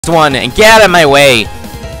one and get out of my way.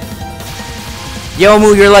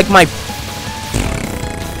 Yomu, you're like my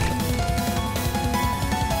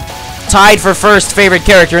tied for first favorite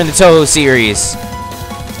character in the Touhou series.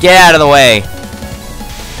 Get out of the way.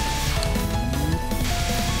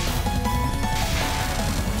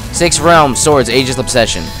 Six Realms, Swords, Ageless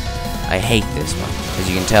Obsession. I hate this one, as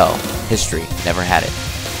you can tell. History never had it.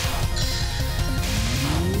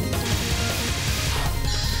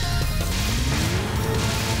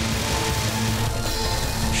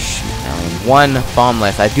 One bomb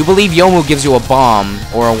left. I do believe Yomu gives you a bomb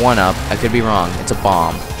or a 1-up. I could be wrong. It's a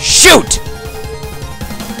bomb. Shoot!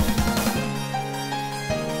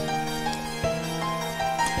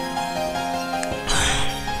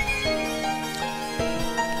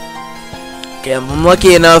 Okay, if I'm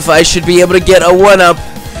lucky enough, I should be able to get a 1-up.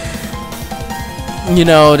 You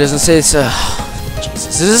know, it doesn't say it's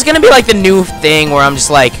Jesus. This is gonna be like the new thing where I'm just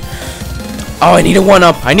like, oh, I need a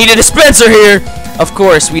 1-up. I need a dispenser here. Of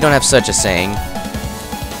course, we don't have such a saying.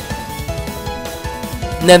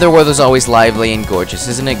 Netherworld is always lively and gorgeous.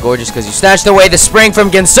 Isn't it gorgeous because you snatched away the spring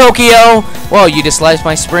from Gensokyo? Well, you disliked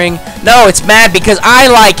my spring? No, it's mad because I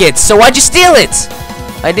like it, so why'd you steal it?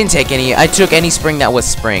 I didn't take any. I took any spring that was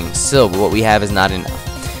spring. Still, what we have is not enough.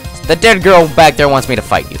 The dead girl back there wants me to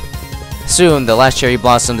fight you. Soon, the last cherry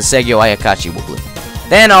blossom, the Segyo Ayakachi, will bloom.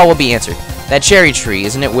 Then all will be answered. That cherry tree,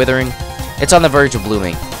 isn't it withering? It's on the verge of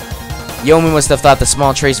blooming. Yomu must have thought the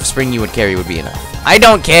small trace of spring you would carry would be enough. I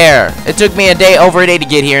don't care! It took me over a day to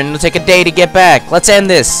get here, and it'll take a day to get back. Let's end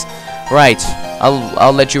this. Right.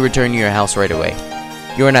 I'll let you return to your house right away.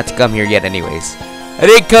 You are not to come here yet anyways. I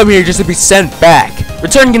didn't come here just to be sent back.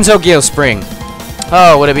 Return Gensokyo Spring.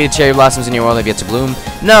 Oh, would it be the cherry blossoms in your world have yet to bloom?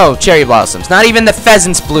 No, cherry blossoms. Not even the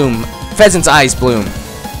pheasant's bloom. Pheasant's eyes bloom.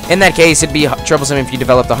 In that case, it'd be troublesome if you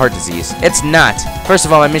developed a heart disease. It's not. First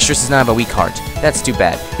of all, my mistress is not of a weak heart. That's too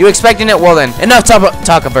bad. You expecting it? Well then, enough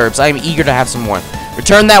talk of verbs. I am eager to have some warmth.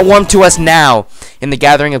 Return that warmth to us now. In the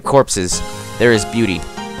gathering of corpses, there is beauty.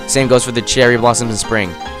 Same goes for the cherry blossoms in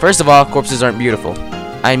spring. First of all, corpses aren't beautiful.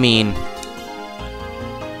 I mean...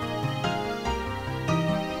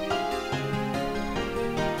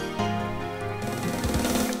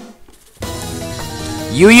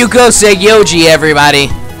 Yuyuko Segyoji, everybody.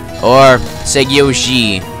 Or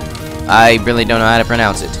Segyoji. I really don't know how to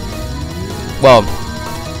pronounce it. Well,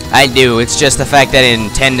 I do. It's just the fact that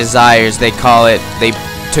in 10 Desires they call it, they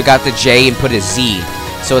took out the J and put a Z.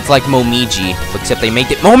 So it's like Momiji, except they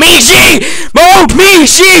make it Momiji!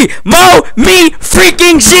 Mo-me-shi!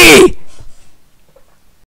 Mo-me-freaking-shi!